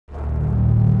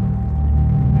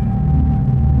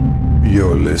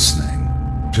You're listening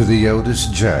to the Otis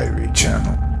Jiry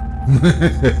channel.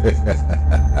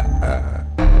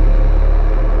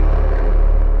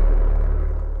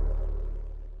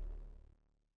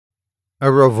 A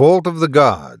Revolt of the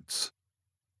Gods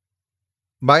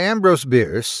by AMBROSE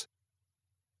BIERCE,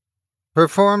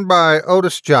 performed by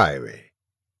Otis Jiry.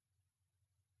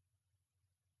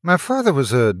 My father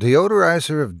was a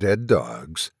deodorizer of dead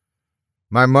dogs.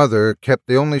 My mother kept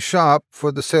the only shop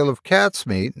for the sale of cat's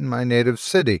meat in my native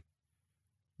city.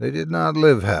 They did not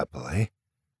live happily.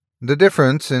 The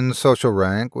difference in social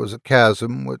rank was a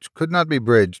chasm which could not be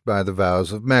bridged by the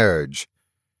vows of marriage.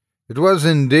 It was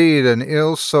indeed an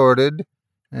ill-sorted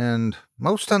and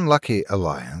most unlucky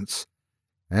alliance,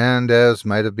 and as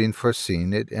might have been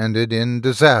foreseen, it ended in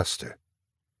disaster.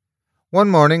 One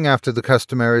morning, after the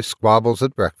customary squabbles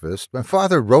at breakfast, my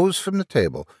father rose from the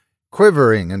table,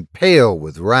 quivering and pale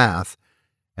with wrath,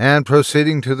 and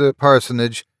proceeding to the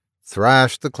parsonage,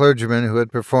 thrashed the clergyman who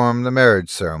had performed the marriage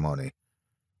ceremony.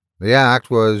 The act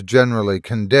was generally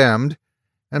condemned,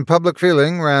 and public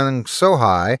feeling ran so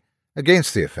high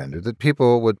against the offender that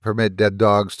people would permit dead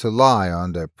dogs to lie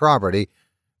on their property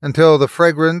until the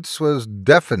fragrance was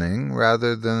deafening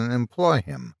rather than employ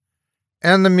him.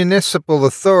 And the municipal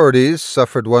authorities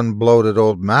suffered one bloated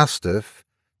old mastiff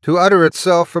to utter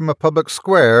itself from a public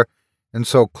square in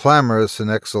so clamorous an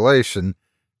exhalation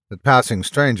that passing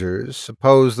strangers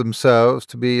supposed themselves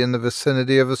to be in the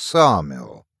vicinity of a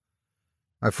sawmill.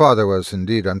 My father was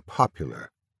indeed unpopular.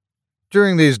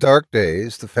 During these dark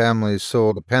days, the family's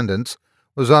sole dependence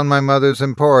was on my mother's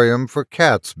emporium for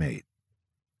cat's meat.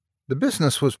 The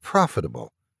business was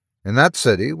profitable. In that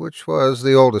city, which was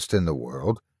the oldest in the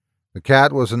world, the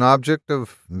cat was an object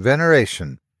of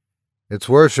veneration. Its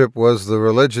worship was the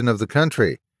religion of the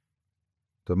country.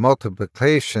 The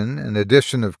multiplication and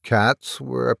addition of cats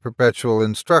were a perpetual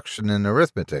instruction in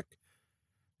arithmetic.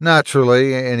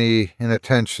 Naturally, any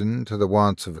inattention to the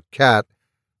wants of a cat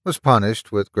was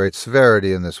punished with great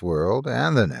severity in this world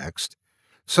and the next,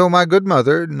 so my good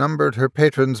mother numbered her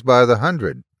patrons by the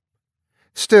 100.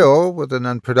 Still, with an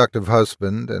unproductive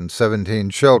husband and 17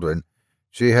 children,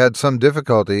 she had some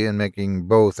difficulty in making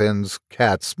both ends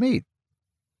cat's meat,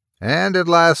 and at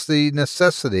last the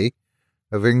necessity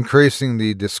of increasing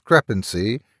the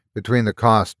discrepancy between the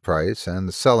cost price and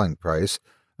the selling price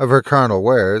of her carnal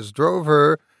wares drove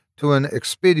her to an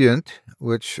expedient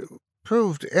which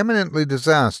proved eminently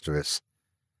disastrous.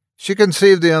 She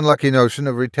conceived the unlucky notion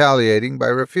of retaliating by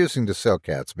refusing to sell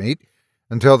cat's meat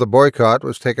until the boycott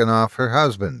was taken off her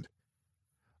husband.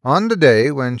 On the day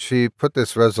when she put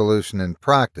this resolution in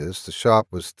practice, the shop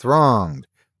was thronged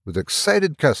with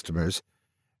excited customers,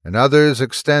 and others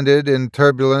extended in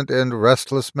turbulent and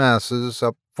restless masses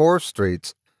up 4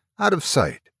 streets out of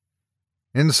sight.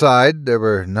 Inside there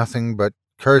were nothing but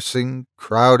cursing,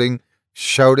 crowding,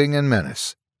 shouting, and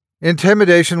menace.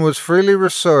 Intimidation was freely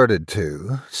resorted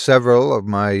to, several of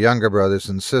my younger brothers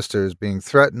and sisters being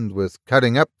threatened with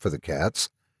cutting up for the cats,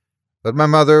 but my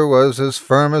mother was as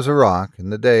firm as a rock,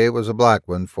 and the day was a black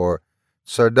one for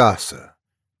Sardasa,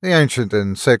 the ancient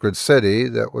and sacred city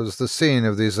that was the scene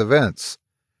of these events.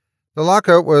 The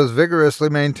lockout was vigorously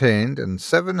maintained, and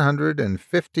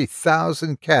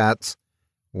 750,000 cats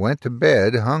went to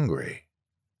bed hungry.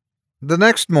 The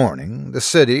next morning, the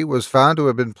city was found to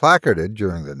have been placarded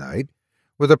during the night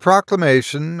with a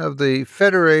proclamation of the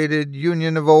Federated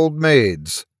Union of Old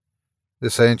Maids.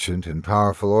 This ancient and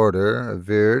powerful order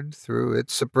averred through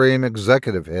its supreme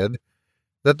executive head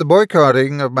that the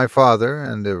boycotting of my father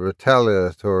and the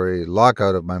retaliatory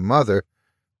lockout of my mother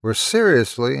were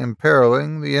seriously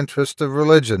imperiling the interest of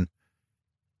religion.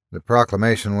 The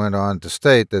proclamation went on to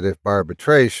state that if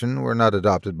arbitration were not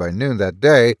adopted by noon that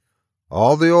day,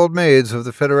 all the old maids of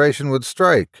the Federation would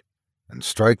strike, and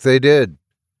strike they did.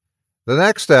 The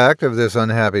next act of this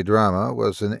unhappy drama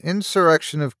was an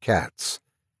insurrection of cats.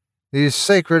 These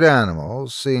sacred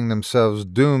animals, seeing themselves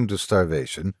doomed to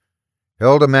starvation,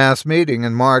 held a mass meeting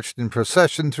and marched in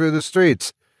procession through the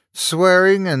streets,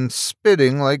 swearing and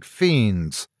spitting like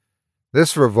fiends.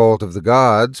 This revolt of the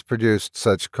gods produced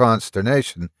such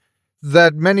consternation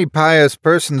that many pious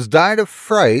persons died of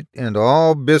fright, and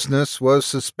all business was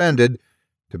suspended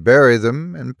to bury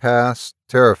them and pass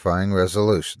terrifying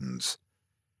resolutions.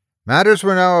 Matters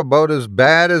were now about as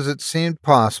bad as it seemed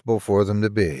possible for them to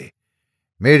be.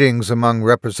 Meetings among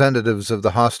representatives of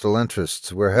the hostile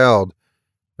interests were held,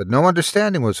 but no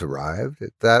understanding was arrived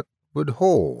that would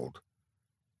hold.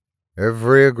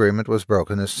 Every agreement was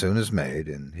broken as soon as made,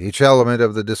 and each element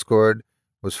of the discord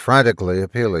was frantically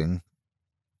appealing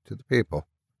to the people.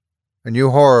 A new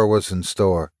horror was in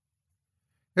store.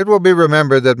 It will be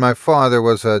remembered that my father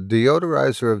was a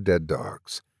deodorizer of dead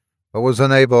dogs, but was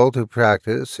unable to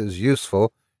practice his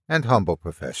useful and humble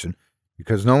profession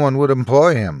because no one would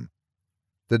employ him.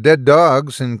 The dead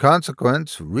dogs, in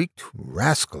consequence, reeked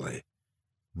rascally.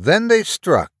 Then they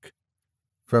struck.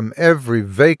 From every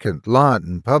vacant lot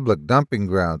and public dumping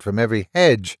ground, from every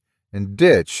hedge and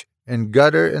ditch and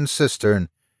gutter and cistern,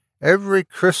 every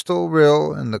crystal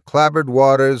rill and the clabbered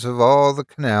waters of all the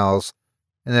canals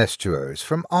and estuaries,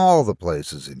 from all the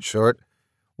places, in short,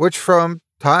 which from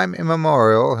time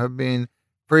immemorial have been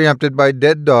preempted by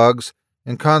dead dogs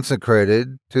and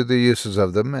consecrated to the uses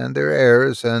of them and their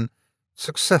heirs and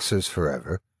successors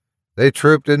forever, they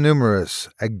trooped a numerous,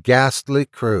 a ghastly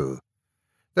crew.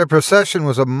 Their procession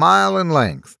was a mile in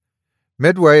length.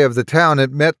 Midway of the town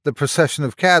it met the procession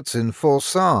of cats in full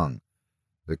song.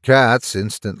 The cats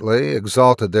instantly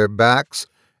exalted their backs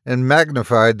and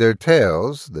magnified their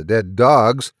tails. The dead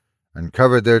dogs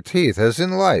uncovered their teeth as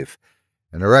in life,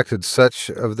 and erected such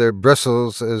of their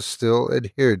bristles as still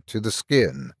adhered to the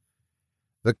skin.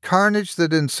 The carnage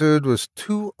that ensued was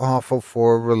too awful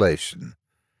for relation.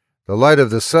 The light of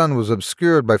the sun was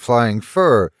obscured by flying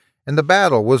fur, and the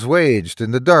battle was waged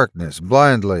in the darkness,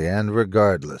 blindly and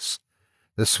regardless.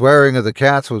 The swearing of the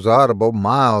cats was audible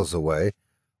miles away,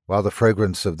 while the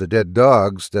fragrance of the dead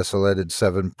dogs desolated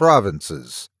 7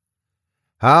 provinces.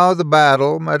 How the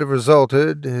battle might have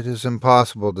resulted, it is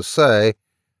impossible to say,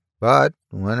 but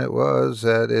when it was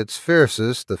at its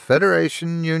fiercest, the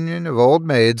Federation Union of Old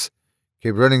Maids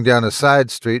came running down a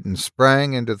side street and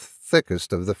sprang into the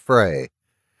thickest of the fray.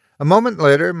 A moment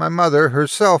later, my mother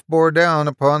herself bore down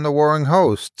upon the warring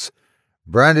hosts,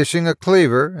 brandishing a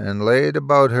cleaver, and laid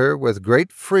about her with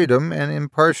great freedom and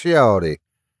impartiality.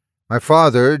 My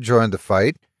father joined the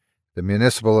fight. The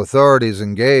municipal authorities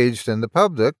engaged, and the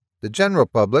public, the general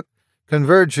public,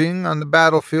 converging on the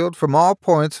battlefield from all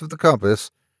points of the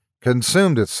compass,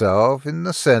 consumed itself in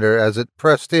the center as it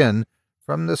pressed in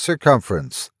from the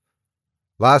circumference.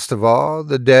 Last of all,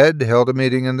 the dead held a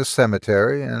meeting in the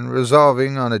cemetery, and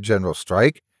resolving on a general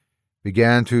strike,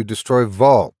 began to destroy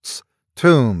vaults,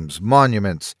 tombs,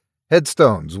 monuments,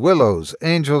 headstones, willows,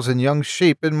 angels, and young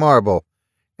sheep in marble,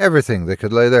 everything they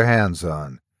could lay their hands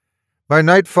on. By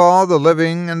nightfall the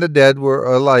living and the dead were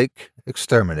alike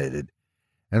exterminated,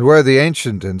 and where the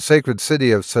ancient and sacred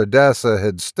city of Sardasa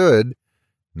had stood,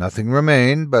 nothing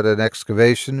remained but an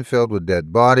excavation filled with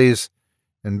dead bodies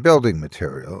and building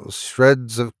materials,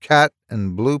 shreds of cat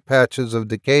and blue patches of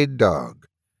decayed dog.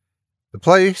 The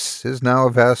place is now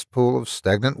a vast pool of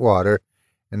stagnant water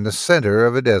in the center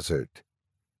of a desert.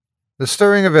 The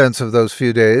stirring events of those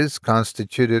few days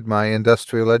constituted my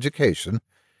industrial education,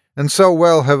 and so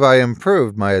well have I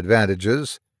improved my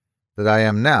advantages that I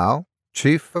am now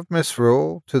Chief of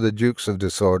Misrule to the Dukes of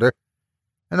Disorder,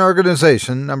 an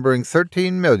organization numbering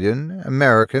 13 million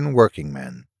American working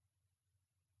men.